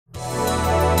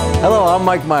Hello, I'm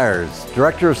Mike Myers,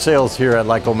 Director of Sales here at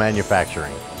Lyco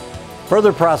Manufacturing.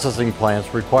 Further processing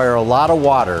plants require a lot of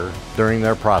water during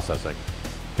their processing.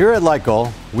 Here at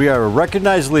Lyco, we are a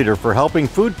recognized leader for helping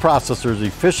food processors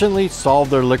efficiently solve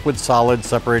their liquid-solid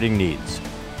separating needs.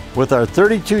 With our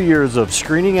 32 years of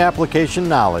screening application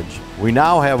knowledge, we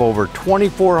now have over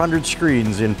 2,400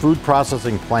 screens in food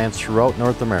processing plants throughout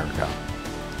North America.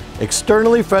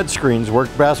 Externally fed screens work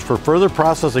best for further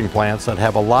processing plants that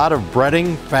have a lot of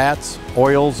breading, fats,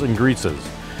 oils, and greases,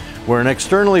 where an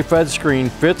externally fed screen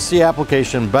fits the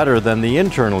application better than the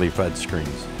internally fed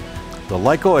screens. The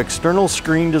Lyco external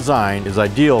screen design is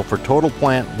ideal for total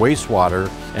plant wastewater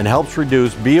and helps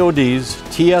reduce BODs,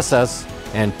 TSS,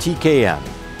 and TKN.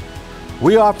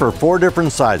 We offer 4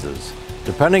 different sizes,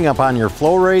 depending upon your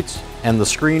flow rates and the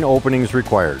screen openings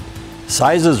required.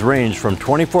 Sizes range from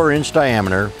 24-inch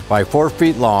diameter by 4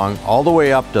 feet long all the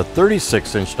way up to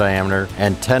 36-inch diameter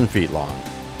and 10 feet long.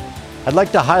 I'd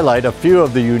like to highlight a few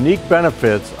of the unique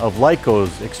benefits of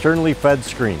Lyco's externally fed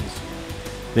screens.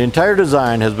 The entire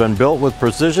design has been built with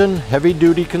precision,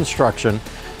 heavy-duty construction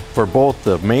for both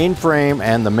the main frame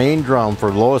and the main drum for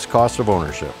lowest cost of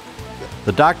ownership.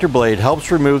 The Doctor Blade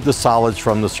helps remove the solids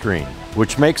from the screen,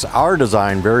 which makes our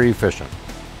design very efficient.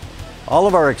 All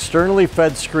of our externally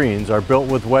fed screens are built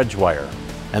with wedge wire,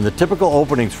 and the typical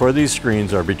openings for these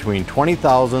screens are between 20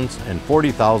 thousandths and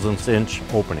 40 thousandths inch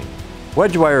opening.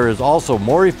 Wedge wire is also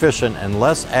more efficient and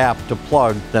less apt to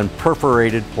plug than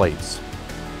perforated plates.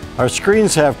 Our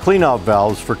screens have cleanout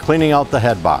valves for cleaning out the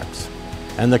head box,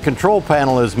 and the control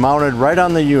panel is mounted right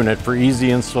on the unit for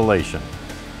easy installation.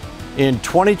 In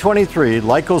 2023,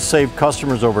 Lyco saved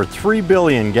customers over 3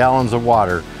 billion gallons of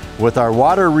water with our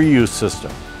water reuse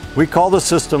system. We call the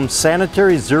system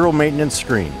Sanitary Zero Maintenance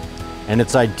Screen, and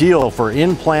it's ideal for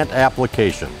in-plant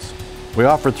applications. We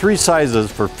offer 3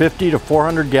 sizes for 50 to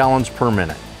 400 gallons per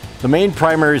minute. The main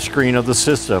primary screen of the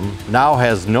system now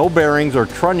has no bearings or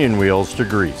trunnion wheels to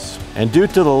grease. And due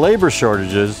to the labor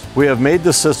shortages, we have made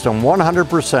the system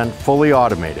 100% fully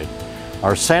automated.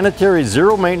 Our Sanitary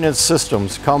Zero Maintenance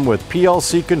systems come with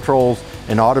PLC controls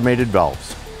and automated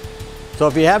valves. So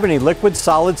if you have any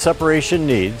liquid-solid separation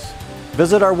needs,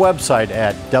 visit our website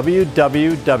at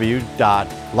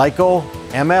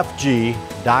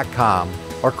www.lycomfg.com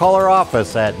or call our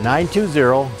office at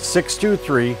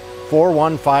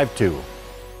 920-623-4152.